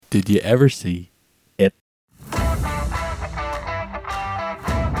Did you ever see It?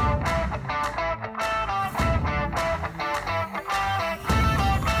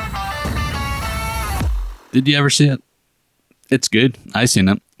 Did you ever see it? It's good. I seen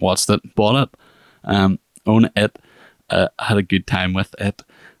it, watched it, bought it, own it, had a good time with it,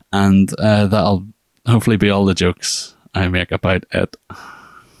 and that'll hopefully be all the jokes I make about it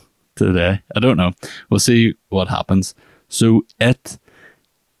today. I don't know. We'll see what happens. So it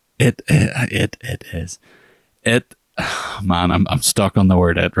is. It, man, I'm stuck on the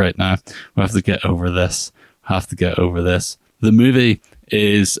word it right now. We have to get over this. The movie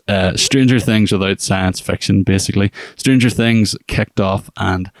is Stranger Things without science fiction, basically. Stranger Things kicked off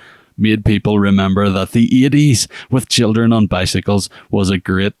and made people remember that the 80s with children on bicycles was a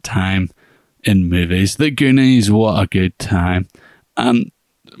great time in movies. The Goonies, what a good time. And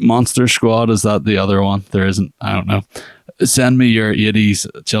Monster Squad, is that the other one? There isn't, I don't know. Send me your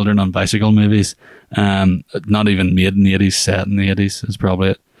 80s children on bicycle movies. Not even made in the 80s, set in the 80s is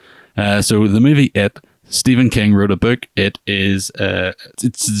probably it. So the movie It, Stephen King wrote a book. It is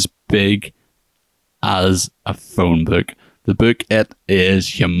it's as big as a phone book. The book It is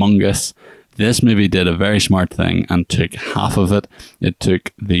humongous. This movie did a very smart thing and took half of it. It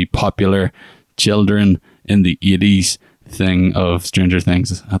took the popular children in the 80s thing of Stranger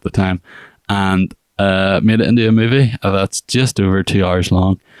Things at the time and made it into a movie that's just over 2 hours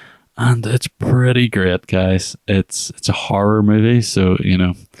long. And it's pretty great, guys. It's a horror movie, so, you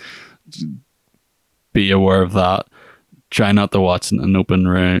know, be aware of that. Try not to watch in an open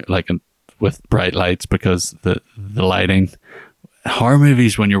room, like with bright lights, because the lighting. Horror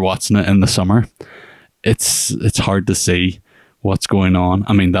movies, when you're watching it in the summer, it's hard to see what's going on.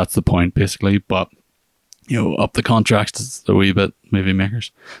 I mean, that's the point, basically. But you know, up the contrast a wee bit, movie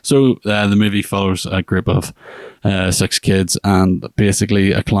makers. So the movie follows a group of 6 kids and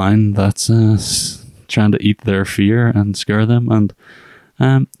basically a clown that's trying to eat their fear and scare them.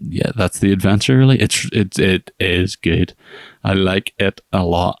 And yeah, that's the adventure. Really, it is good. I like it a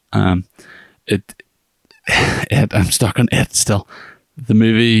lot. I'm stuck on it still. The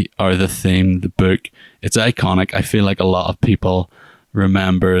movie or the theme, the book, it's iconic. I feel like a lot of people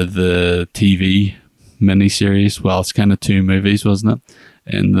remember the TV miniseries. Well, it's kind of 2 movies, wasn't it,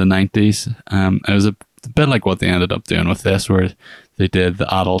 in the 90s? It was a bit like what they ended up doing with this, where they did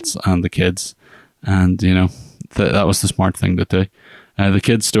the adults and the kids, and you know, that was the smart thing to do. The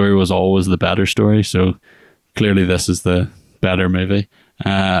kids' story was always the better story, so clearly this is the better movie.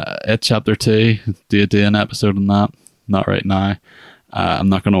 It Chapter 2, do you do an episode on that? Not right now. I'm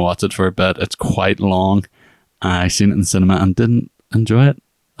not going to watch it for a bit. It's quite long. I seen it in the cinema and didn't enjoy it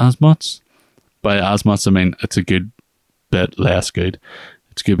as much. By as much, I mean it's a good bit less good.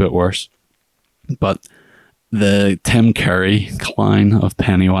 It's a good bit worse. But the Tim Curry clown of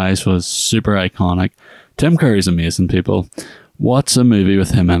Pennywise was super iconic. Tim Curry's amazing, people. Watch a movie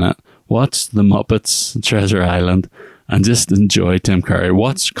with him in it. Watch The Muppets Treasure Island and just enjoy Tim Curry.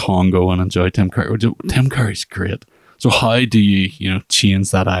 Watch Congo and enjoy Tim Curry. Tim Curry's great. So how do you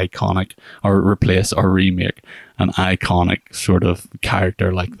change that iconic or replace or remake an iconic sort of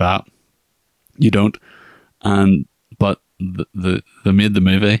character like that? You don't. But they made the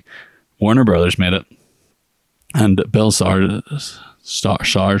movie. Warner Brothers made it. And Bill Skarsgård.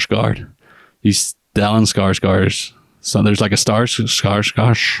 He's Stellan Skarsgård's. So there's like a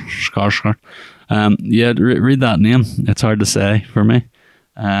Skarsgård. Yeah, read that name. It's hard to say for me.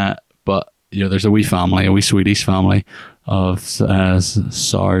 But you know, there's a wee Swedish family of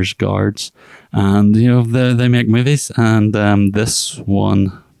Skarsgårds, and you know they make movies. And this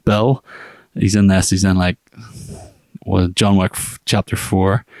one, Bill, he's in this. He's in like John Wick Chapter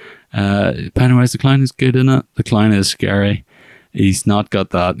 4. Pennywise the clown is good in it. The clown is scary. He's not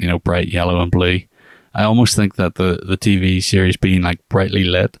got that bright yellow and blue. I almost think that the TV series being like brightly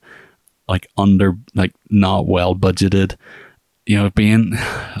lit, like not well budgeted, being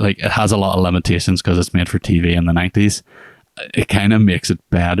like it has a lot of limitations because it's made for TV in the 90s. It kind of makes it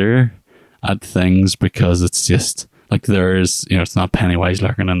better at things because it's just like there's, it's not Pennywise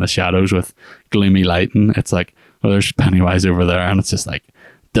lurking in the shadows with gloomy lighting. It's like, well, there's Pennywise over there, and it's just like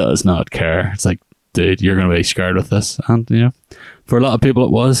does not care. It's like, dude, you're going to be scared with this. And for a lot of people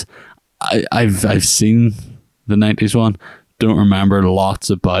it was. I've seen the 90s one, don't remember lots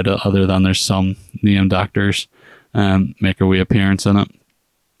about it other than there's some named actors make a wee appearance in it.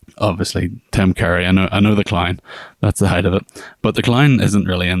 Obviously Tim Curry, I know the clown, that's the height of it, but the clown isn't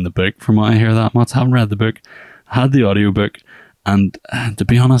really in the book from what I hear that much. Haven't read the book, had the audiobook, and to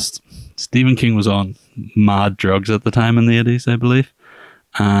be honest, Stephen King was on mad drugs at the time in the 80s, I believe,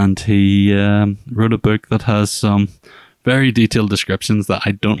 and he wrote a book that has some very detailed descriptions that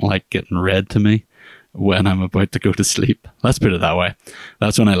I don't like getting read to me when I'm about to go to sleep. Let's put it that way.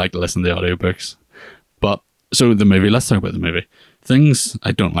 That's when I like to listen to audiobooks. But so the movie, let's talk about the movie. Things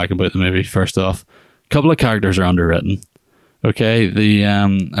I don't like about the movie. First off, a couple of characters are underwritten. Okay, the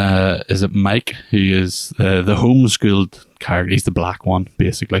is it Mike, who is the homeschooled character? He's the black one,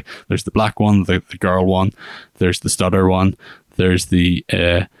 basically. There's the black one, the girl one. There's the stutter one. There's the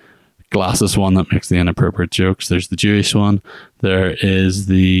glasses one that makes the inappropriate jokes. There's the Jewish one. There is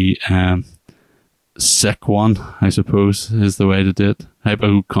the sick one, I suppose, is the way to do it.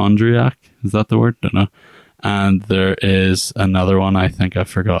 Hypochondriac, is that the word? Don't know. And there is another one I think I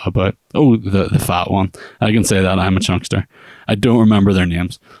forgot about. Oh, the fat one. I can say that. I'm a chunkster. I don't remember their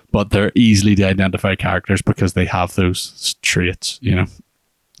names, but they're easily to identify characters because they have those traits, you know.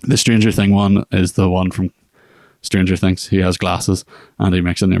 The Stranger Thing one is the one from Stranger Things. He has glasses and he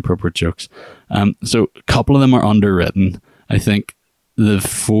makes inappropriate jokes. So a couple of them are underwritten. I think the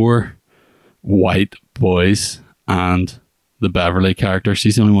 4 white boys and the Beverly character,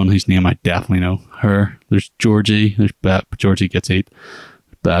 she's the only one whose name I definitely know. Her. There's Georgie. There's Georgie gets 8.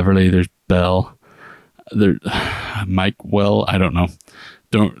 Beverly. There's Belle. There, Mike. Will. I don't know.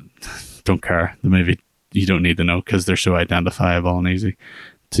 Don't care. The movie you don't need to know because they're so identifiable and easy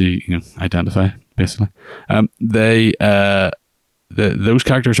to identify. Basically, those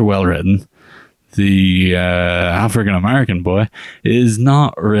characters are well written. The African American boy is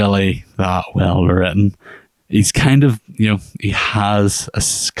not really that well written. He's kind of, he has a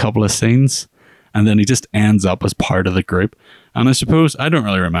couple of scenes and then he just ends up as part of the group. And I suppose I don't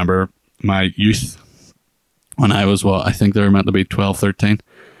really remember my youth when I was, I think they were meant to be 12, 13.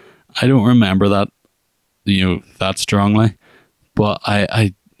 I don't remember that, that strongly. But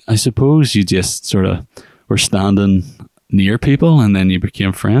I suppose you just sort of were standing near people and then you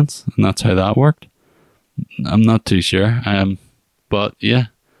became friends. And that's how that worked. I'm not too sure. But yeah.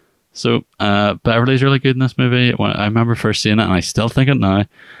 So Beverly's really good in this movie. I remember first seeing it, and I still think it now.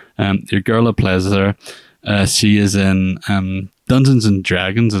 Your girl that plays her, she is in Dungeons and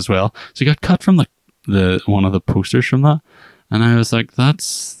Dragons as well. She got cut from the one of the posters from that, and I was like,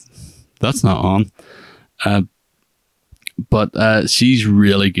 that's not on. But she's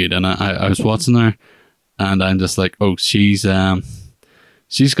really good, and I was watching her, and I'm just like, oh, she's gonna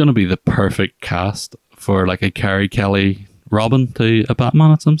be the perfect cast for like a Carrie Kelly Robin to a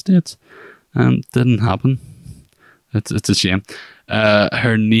Batman at some stage. Didn't happen. It's a shame.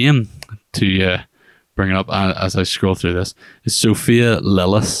 Her name, to bring it up as I scroll through this, is Sophia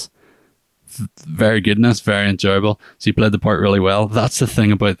Lillis. Very good in this, very enjoyable. She played the part really well. That's the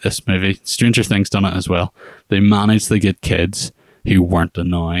thing about this movie. Stranger Things done it as well. They managed to get kids who weren't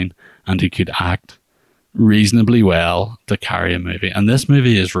annoying and who could act reasonably well to carry a movie. And this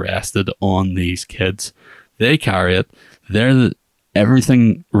movie is rested on these kids. They carry it.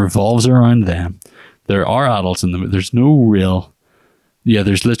 Everything revolves around them. There are adults in the movie. There's no real... Yeah,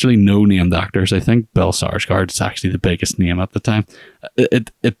 there's literally no named actors. I think Bill Skarsgård is actually the biggest name at the time.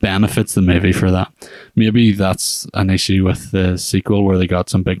 It benefits the movie for that. Maybe that's an issue with the sequel where they got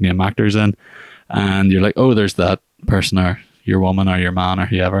some big name actors in and you're like, oh, there's that person or your woman or your man or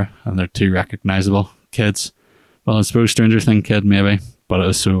whoever, and they're 2 recognizable kids. Well, I suppose Stranger Things kid maybe, but it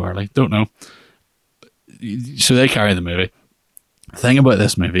was so early. Don't know. So they carry the movie. The thing about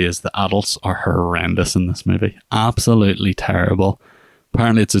this movie is the adults are horrendous in this movie. Absolutely terrible.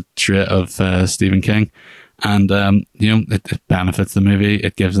 Apparently it's a trait of Stephen King. And, it benefits the movie.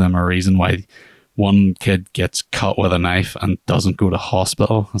 It gives them a reason why one kid gets cut with a knife and doesn't go to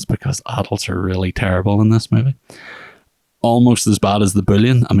hospital. It's because adults are really terrible in this movie. Almost as bad as the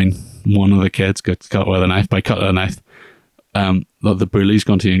bullying. I mean, one of the kids gets cut with a knife. By cutting a knife, the bully's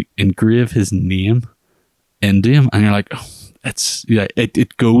going to engrave his name into him, and you're like, oh,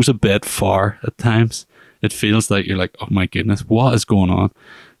 it goes a bit far at times. It feels like you're like, oh my goodness, what is going on?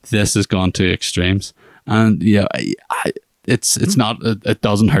 This has gone to extremes, and it's not. It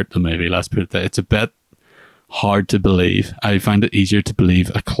doesn't hurt the movie. Let's put it that. It's a bit hard to believe. I find it easier to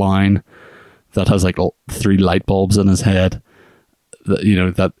believe a clown that has like 3 light bulbs in his head,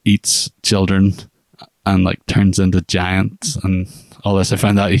 that eats children and like turns into giants and all this. I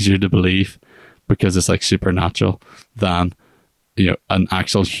find that easier to believe because it's like supernatural than an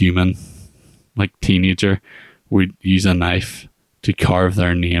actual human, like teenager, would use a knife to carve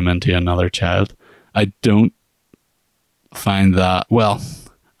their name into another child. I don't find that,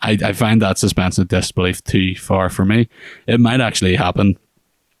 I find that suspense of disbelief too far for me. It might actually happen,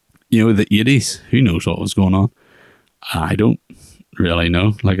 the 80s. Who knows what was going on? I don't really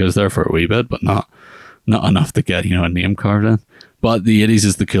know. Like, I was there for a wee bit, but not enough to get, a name carved in. But the 80s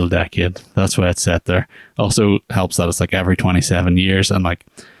is the cool decade. That's why it's set there. Also helps that it's like every 27 years, and like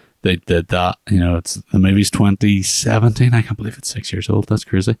they did that. You know, it's the movie's 2017. I can't believe it's 6 years old. That's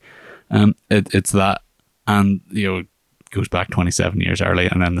crazy. It's that, and you know, goes back 27 years early,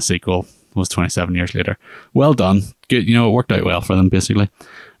 and then the sequel was 27 years later. Well done. Good. You know, it worked out well for them basically.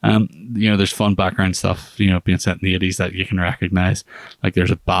 You know, there's fun background stuff, you know, being set in the 80s that you can recognize. Like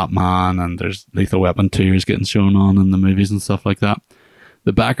there's a Batman, and there's Lethal Weapon 2 is getting shown on in the movies and stuff like that.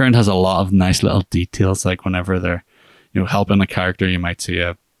 The background has a lot of nice little details, like whenever they're, you know, helping a character, you might see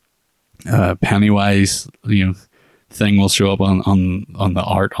a Pennywise, you know, thing will show up on the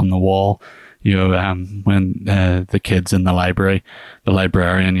art on the wall. You know, when the kid's in the library, the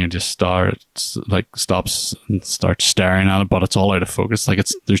librarian, you just stops and starts staring at it, but it's all out of focus. Like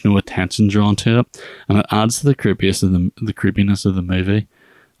there's no attention drawn to it, and it adds to the creepiness of the movie.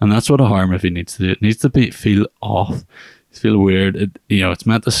 And that's what a horror movie needs to do. It needs to feel off, feel weird. It's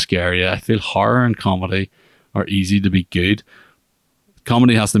meant to scare you. I feel horror and comedy are easy to be good.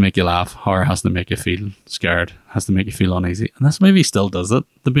 Comedy has to make you laugh. Horror has to make you feel scared. Has to make you feel uneasy. And this movie still does it,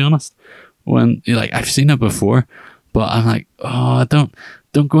 to be honest. When you're like, I've seen it before, but I'm like, oh, don't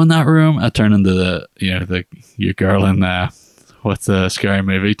go in that room. I turn into your girl in what's a scary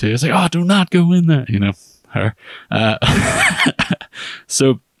movie too. It's like, oh, do not go in there. You know, her.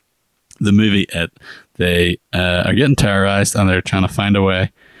 So the movie, they are getting terrorized, and they're trying to find a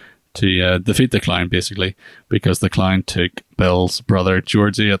way to defeat the clown, basically, because the clown took Bill's brother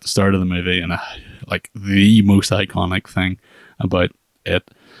Georgie at the start of the movie, and like the most iconic thing about it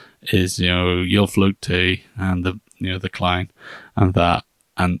is, you know, You'll Float Too, and the clown, and that,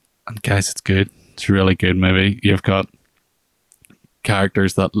 and guys, it's good. It's a really good movie. You've got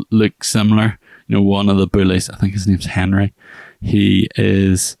characters that look similar. You know, one of the bullies, I think his name's Henry. He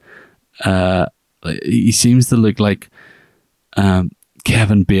is, he seems to look like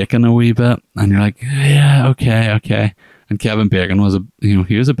Kevin Bacon a wee bit, and you're like, yeah, okay. And Kevin Bacon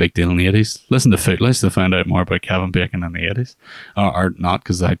he was a big deal in the 80s. Listen to Footloose to find out more about Kevin Bacon in the 80s. Or not,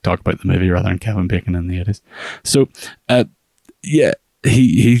 because I talk about the movie rather than Kevin Bacon in the 80s. So, yeah,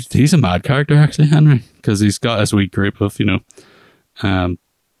 he's a mad character, actually, Henry, because he's got his wee group of,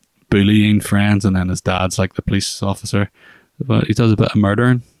 bullying friends, and then his dad's like the police officer. But he does a bit of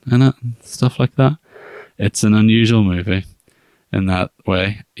murdering in it and stuff like that. It's an unusual movie in that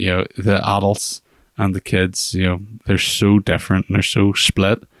way. You know, the adults and the kids, you know, they're so different and they're so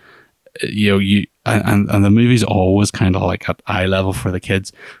split. And the movie's always kind of like at eye level for the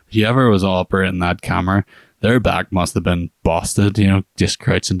kids. Whoever was operating that camera, their back must have been busted, you know, just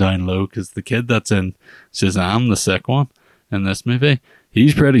crouching down low, because the kid that's in Shazam, the sick one in this movie,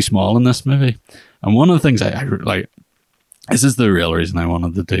 he's pretty small in this movie. And one of the things I like, this is the real reason I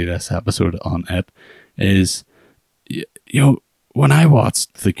wanted to do this episode on it, is, you know, when I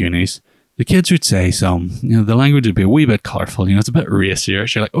watched The Goonies, the kids would say the language would be a wee bit colourful, you know, it's a bit racier.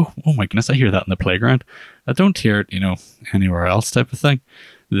 So you're like, oh my goodness, I hear that in the playground. I don't hear it, you know, anywhere else type of thing.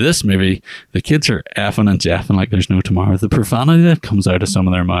 This movie, the kids are effing and jeffing like there's no tomorrow. The profanity that comes out of some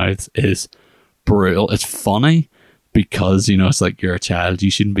of their mouths is brutal. It's funny because, you know, it's like, you're a child, you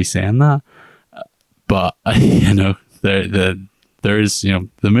shouldn't be saying that. But, you know, there's, you know,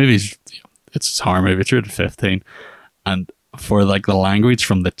 the movie's, it's a horror movie, it's rated 15. And for like the language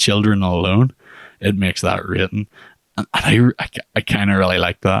from the children alone, it makes that rating. And I kind of really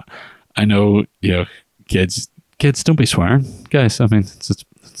like that. I know, you know, kids don't be swearing, guys. I mean,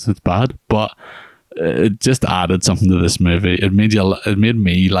 it's bad, but it just added something to this movie. It made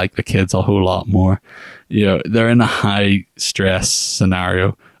me like the kids a whole lot more. You know, they're in a high stress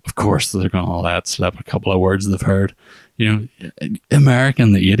scenario. Of course, they're going to let slip a couple of words they've heard. You know, America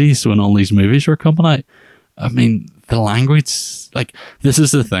in the 80s, when all these movies were coming out, I mean, the language, like, this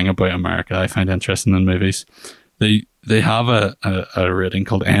is the thing about America I find interesting in movies. They have a rating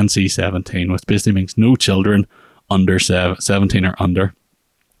called NC-17, which basically means no children under 17 or under.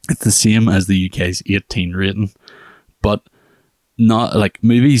 It's the same as the UK's 18 rating, but not like,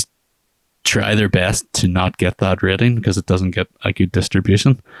 movies try their best to not get that rating because it doesn't get a good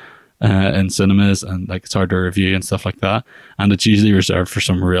distribution in cinemas, and like it's hard to review and stuff like that. And it's usually reserved for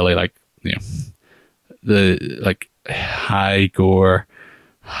some really, like, you know, the like high gore,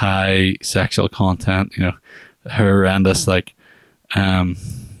 high sexual content, you know, horrendous, like you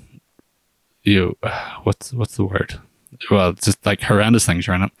know, what's the word? Well, just like horrendous things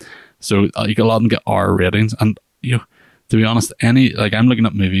around it. So you can a lot of them get R ratings, and you know, to be honest, I'm looking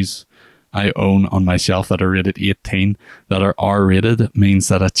at movies I own on my shelf that are rated 18 that are R rated, means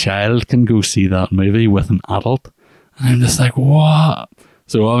that a child can go see that movie with an adult. And I'm just like, what?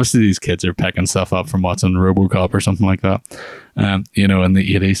 So obviously these kids are picking stuff up from watching RoboCop or something like that, you know, in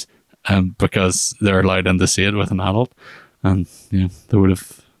the 80s, because they're allowed in to see it with an adult. And, you know, they would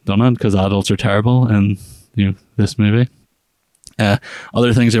have done it because adults are terrible in, you know, this movie.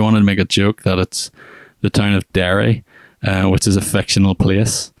 Other things, I wanted to make a joke that it's the town of Derry, which is a fictional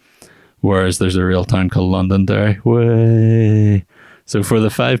place, whereas there's a real town called Londonderry. Way. So for the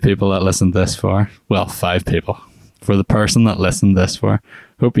 5 people that listened this far, well, 5 people, for the person that listened this far,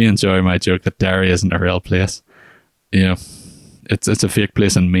 hope you enjoy my joke that Derry isn't a real place. You know, it's a fake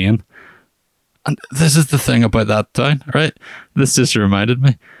place in Maine. And this is the thing about that town, right? This just reminded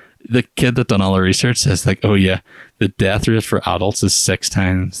me. The kid that done all the research says, like, oh yeah, the death rate for adults is 6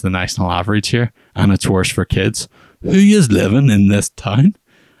 times the national average here, and it's worse for kids. Who is living in this town?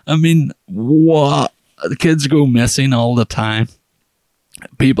 I mean, what? The kids go missing all the time.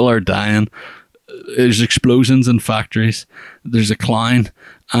 People are dying. There's explosions in factories. There's a clown.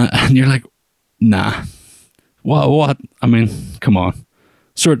 And you're like, nah. What? I mean, come on.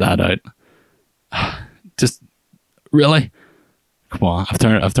 Sort that out. Just, really? Come on.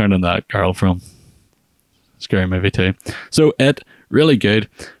 I've turned in that girl from Scary Movie 2. So it, really good.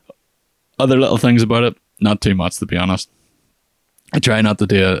 Other little things about it, not too much, to be honest. I try not to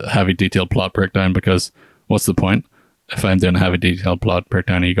do a heavy detailed plot breakdown because what's the point? If I'm doing a heavy detailed plot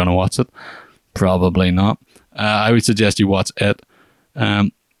breakdown, are you going to watch it? Probably not. I would suggest you watch it. I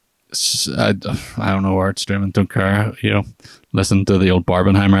don't know where it's streaming, don't care. You know, listen to the old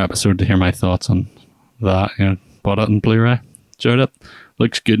Barbenheimer episode to hear my thoughts on that. You know, bought it in Blu-ray. Enjoyed it.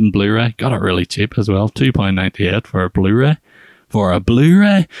 Looks good in Blu-ray. Got it really cheap as well. £2.98 for a Blu-ray. For a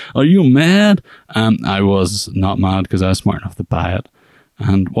Blu-ray? Are you mad? I was not mad because I was smart enough to buy it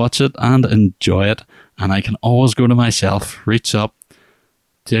and watch it and enjoy it. And I can always go to my shelf, reach up,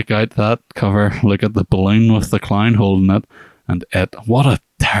 take out that cover, look at the balloon with the clown holding it, and it. What a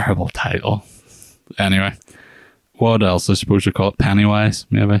terrible title. Anyway, what else I suppose you call it? Pennywise,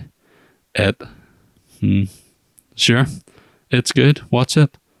 maybe? It. Sure. It's good. Watch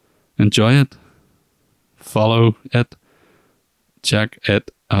it. Enjoy it. Follow it. Check it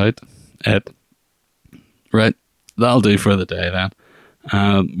out. It. Right. That'll do for the day then.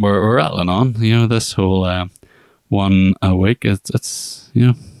 We're rattling on, you know, this whole one a week. It's you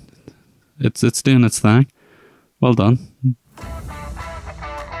know, it's doing its thing. Well done.